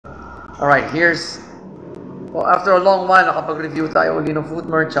Alright, well, after a long while, nakapag-review tayo uli ng Food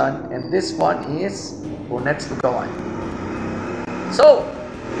Merchant, and this one is Bonets Lugawan. So,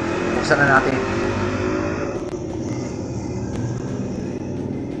 buksan na natin.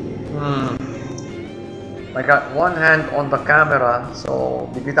 I got one hand on the camera, so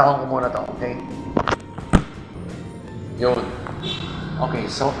bibitawan ko muna to, okay? Yun. Okay,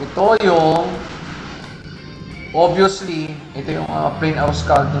 so ito yung obviously, ito yung plain arroz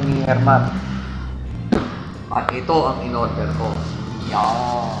caldo ni Herman. At ito ang in-order ko.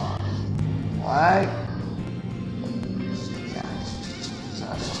 Yan. Right? Yan.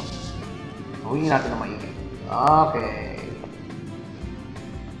 Huwagin natin na maigi. Okay.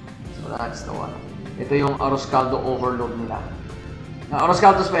 So that's the one. Ito yung arroz caldo overload nila. Arroz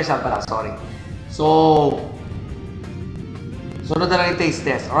caldo special pala, sorry. So, sunod na lang yung taste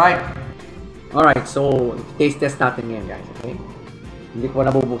test, alright? Alright, so taste test natin ngayon guys, okay? Hindi ko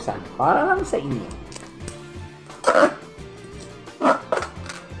nabubuksan. Para lang sa inyo.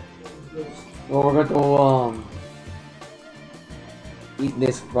 So we're going to eat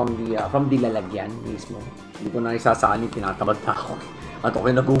this from the lalagyan mismo. Hindi ko na isasaan, tinatamad na ako. At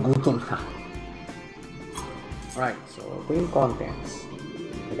okay, nagugutom na. Alright, so ito yung contents.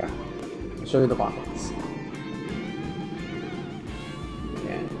 Teka, I'll show you the contents.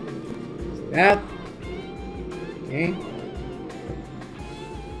 Yan. That. Okay.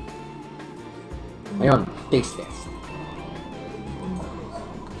 Ayun, taste test.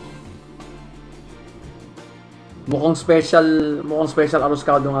 Mukhang special arroz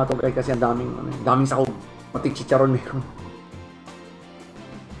caldo nga to guys kasi ang daming sahog. Pati chicharon meron.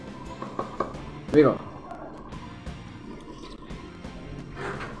 Here we go.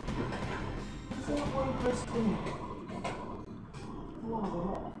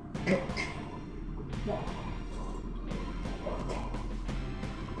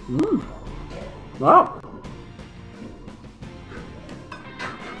 Wow.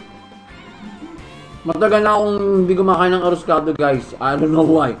 Matagal na akong hindi kumakain ng arroz caldo guys. I don't know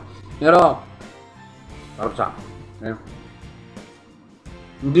why. Pero sarap siya. Okay.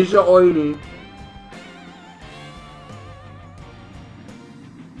 Hindi siya oily.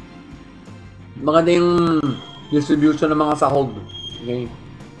 Maganda yung distribution ng mga sahog. Okay.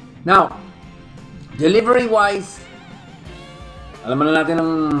 Now, delivery wise, alam na natin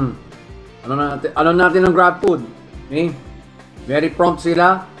ng alam natin ng GrabFood. Okay? Very prompt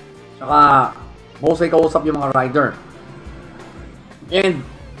sila. Saka husay kausap yung mga rider. And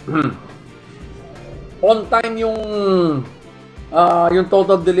on time yung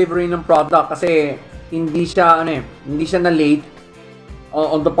total delivery ng product kasi hindi siya na late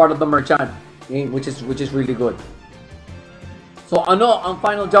on the part of the merchant. Okay? Which is really good. So ano ang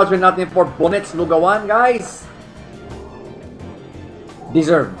final judgment natin for Bonets Lugawan, guys?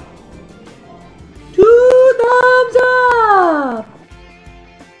 Deserved.